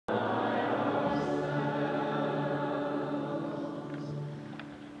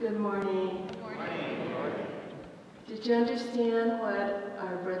Good morning. Good morning. Did you understand what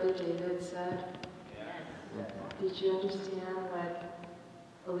our brother David said? Yes. Did you understand what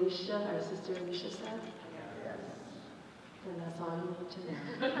Alicia, our sister Alicia, said? Yes. Then that's all you need to know.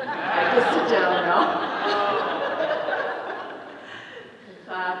 I just sit down now. In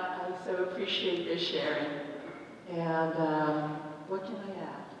fact, I so appreciate your sharing. And what can I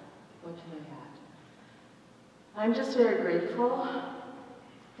add? What can I add? I'm just very grateful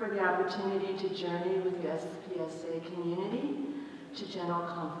for the opportunity to journey with the SPSA community to General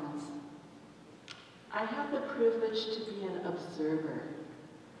Conference. I have the privilege to be an observer,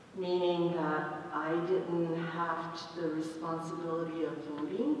 meaning that I didn't have the responsibility of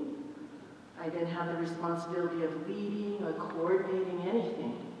voting. I didn't have the responsibility of leading or coordinating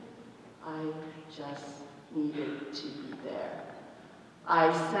anything. I just needed to be there.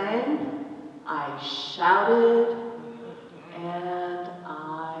 I sang, I shouted, and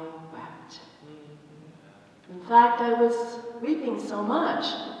I wept. In fact, I was weeping so much,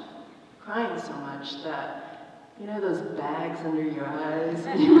 crying so much that, you know those bags under your eyes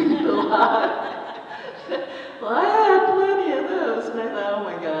when you weep a lot? Well, I had plenty of those, and I thought, oh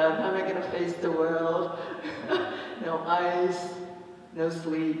my God, how am I going to face the world? No ice, no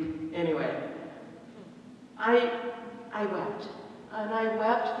sleep. Anyway, I wept. And I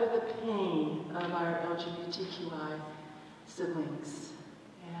wept for the pain of our LGBTQI siblings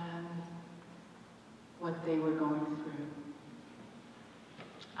and what they were going through.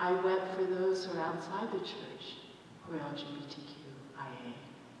 I wept for those who are outside the church who are LGBTQIA,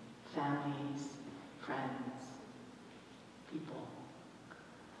 families, friends, people.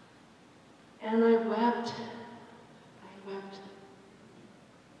 And I wept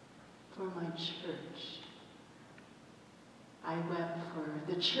for my church. I wept for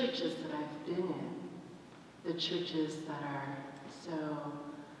the churches that I've been in, the churches that are so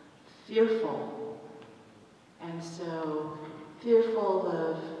fearful and so fearful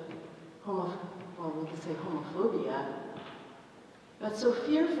of we could say homophobia, but so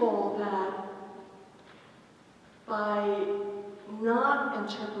fearful that by not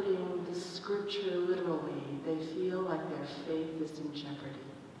interpreting the scripture literally, they feel like their faith is in jeopardy.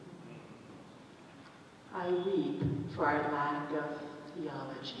 I weep for our lack of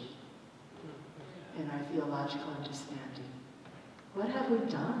theology and our theological understanding. What have we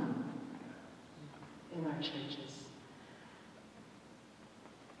done in our churches?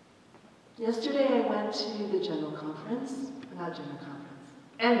 Yesterday I went to the Annual Conference.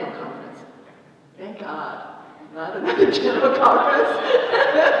 Thank God, not another General Conference.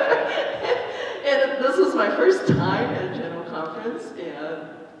 And this was my first time at a General Conference, and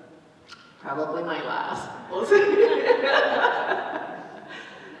probably my last. We'll see.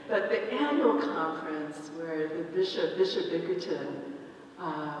 But the annual conference where the Bishop Bickerton,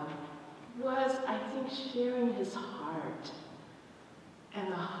 was, I think, sharing his heart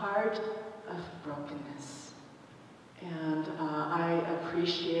and the heart of brokenness. And I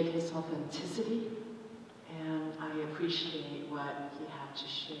appreciate his authenticity, and I appreciate what he had to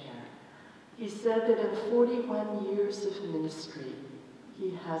share. He said that in 41 years of ministry,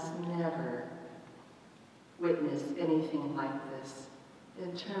 he has never witnessed anything like this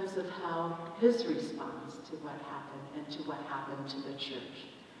in terms of how his response to what happened and to what happened to the church.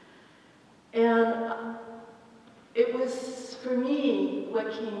 And it was, for me,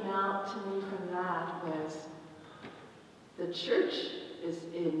 what came out to me from that was the church is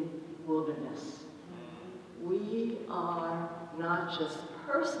in wilderness. We are not just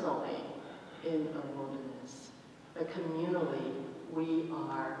personally in a wilderness, but communally, we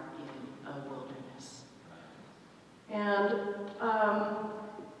are in a wilderness. And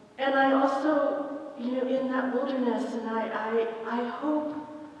I also, in that wilderness, and I hope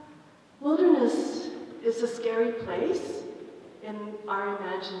wilderness is a scary place in our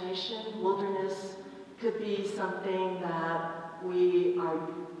imagination. Wilderness could be something that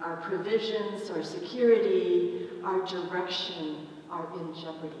our provisions, our security, our direction are in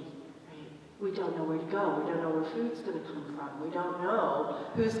jeopardy. We don't know where to go. We don't know where food's going to come from. We don't know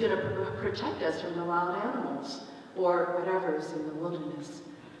who's going to protect us from the wild animals or whatever's in the wilderness.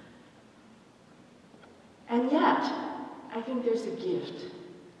 And yet, I think there's a gift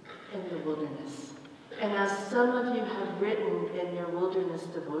in the wilderness. And as some of you have written in your wilderness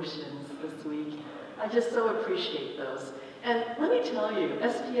devotions this week, I just so appreciate those. And let me tell you,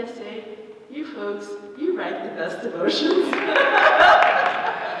 SPSA, you folks, you write the best devotions.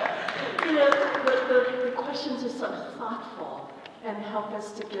 The questions are so thoughtful and help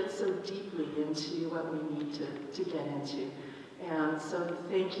us to get so deeply into what we need to get into. And so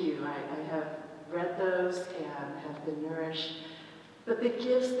thank you. I have read those and have been nourished. But the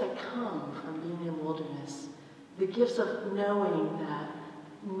gifts that come from being in wilderness, the gifts of knowing that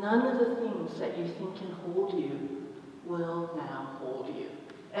none of the things that you think can hold you will now hold you.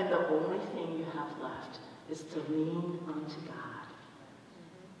 And the only thing you have left is to lean onto God.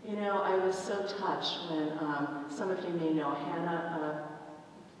 You know, I was so touched when some of you may know Hannah,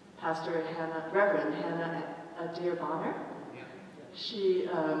 Reverend Hannah Adair Bonner. She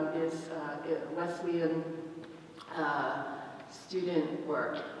is Wesleyan student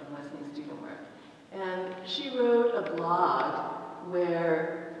work, and she wrote a blog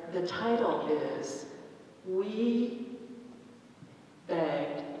where the title is, "We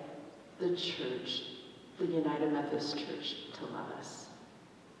begged the church, the United Methodist Church, to love us.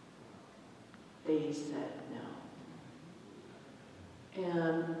 They said no."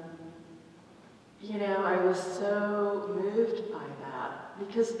 And, you know, I was so moved by that,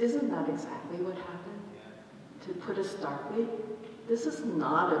 because isn't that exactly what happened? To put it starkly, this is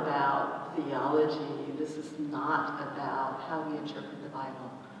not about theology. This is not about how we interpret the Bible.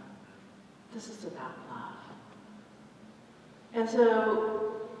 This is about love. And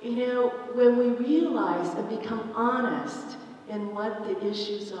so, you know, when we realize and become honest in what the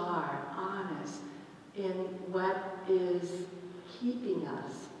issues are, honest in what is keeping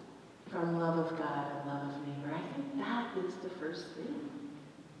us from love of God and love of neighbor, I think that is the first thing.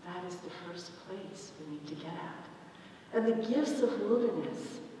 That is the first place we need to get at. And the gifts of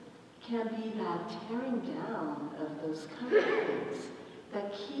wilderness can be that tearing down of those kind of things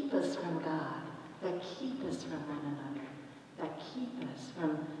that keep us from God, that keep us from one another, that keep us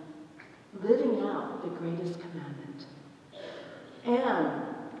from living out the greatest commandment.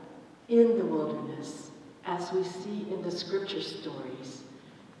 And in the wilderness, as we see in the scripture stories,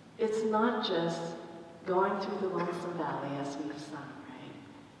 it's not just going through the lonesome valley as we've sung, right?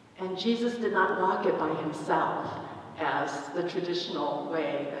 And Jesus did not walk it by himself as the traditional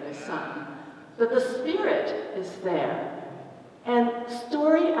way that is sung, but the Spirit is there. And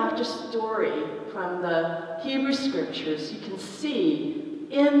story after story from the Hebrew scriptures, you can see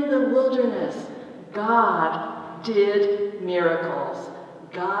in the wilderness, God did miracles.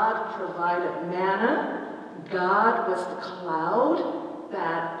 God provided manna. God was the cloud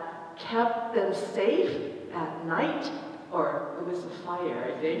that kept them safe at night, or it was a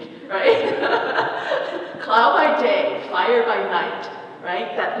fire, I think, right? Cloud by day, fire by night,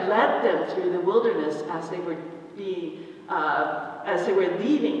 right? That led them through the wilderness as they were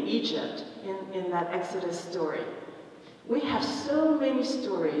leaving Egypt in that Exodus story. We have so many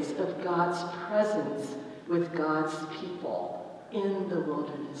stories of God's presence with God's people in the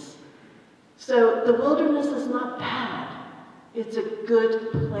wilderness. So the wilderness is not bad. It's a good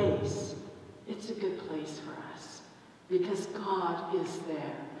place. It's a good place for us because God is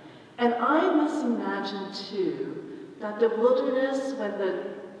there. And I must imagine too that the wilderness, when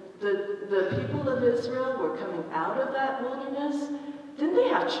the people of Israel were coming out of that wilderness, didn't they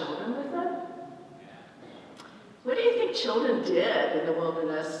have children with them? What do you think children did in the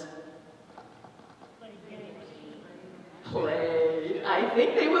wilderness? Played. I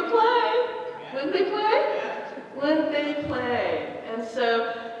think they would play. Wouldn't they play? Wouldn't they play? And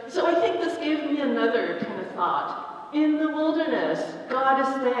so I think this gave me another kind of thought. In the wilderness, God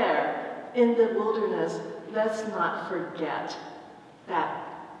is there. In the wilderness, let's not forget that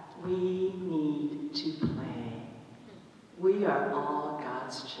we need to play. We are all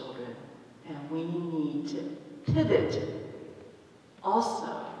God's children, and we need to pivot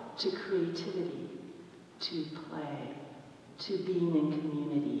also to creativity, to play, to being in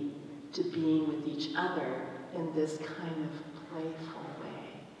community, to being with each other in this kind of playful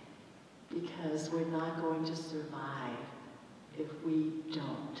way. Because we're not going to survive if we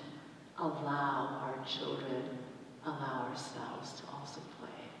don't allow our children, allow ourselves to also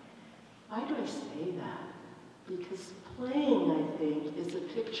play. Why do I say that? Because playing, I think, is a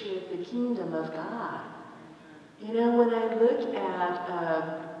picture of the kingdom of God. You know, when I look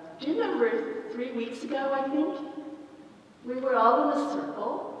at, do you remember 3 weeks ago, I think? We were all in a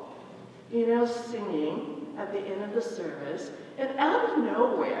circle, you know, singing at the end of the service. And out of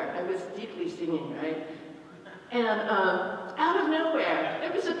nowhere, I was deeply singing, right? And out of nowhere,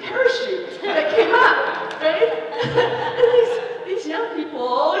 there was a parachute that came up, right? And these young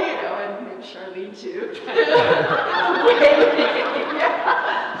people, you know, and maybe Charlene too,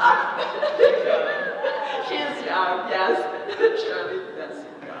 she is young, yes. Charlene, yes,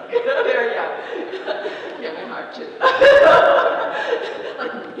 young. Very young. Yeah, my heart too.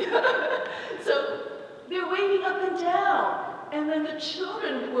 Like me. So they're waving up and down. And then the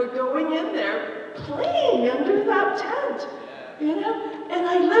children were going in there playing under that tent, you know? And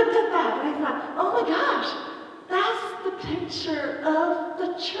I looked at that and I thought, oh my gosh, that's the picture of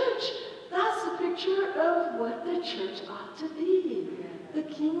the church. That's a picture of what the church ought to be. The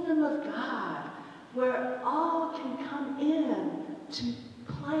kingdom of God, where all can come in to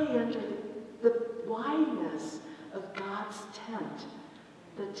play under the wideness of God's tent.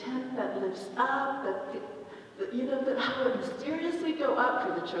 The tent that lifts up, how it mysteriously go up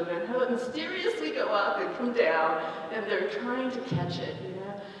for the children, how it mysteriously go up and come down, and they're trying to catch it,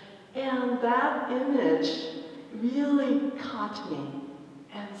 And that image really caught me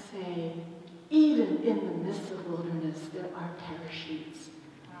and saying, even in the midst of wilderness, there are parachutes.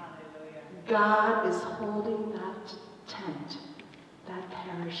 Hallelujah. God is holding that tent, that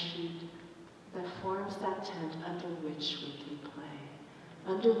parachute that forms that tent under which we can play,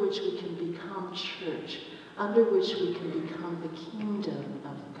 under which we can become church, under which we can become the kingdom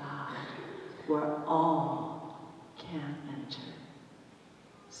of God, where all can enter.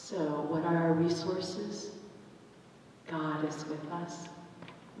 So what are our resources? God is with us.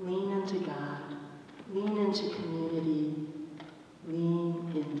 Lean into God. Lean into community.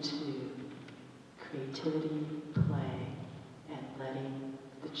 Lean into creativity, play, and letting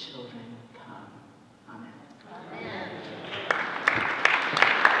the children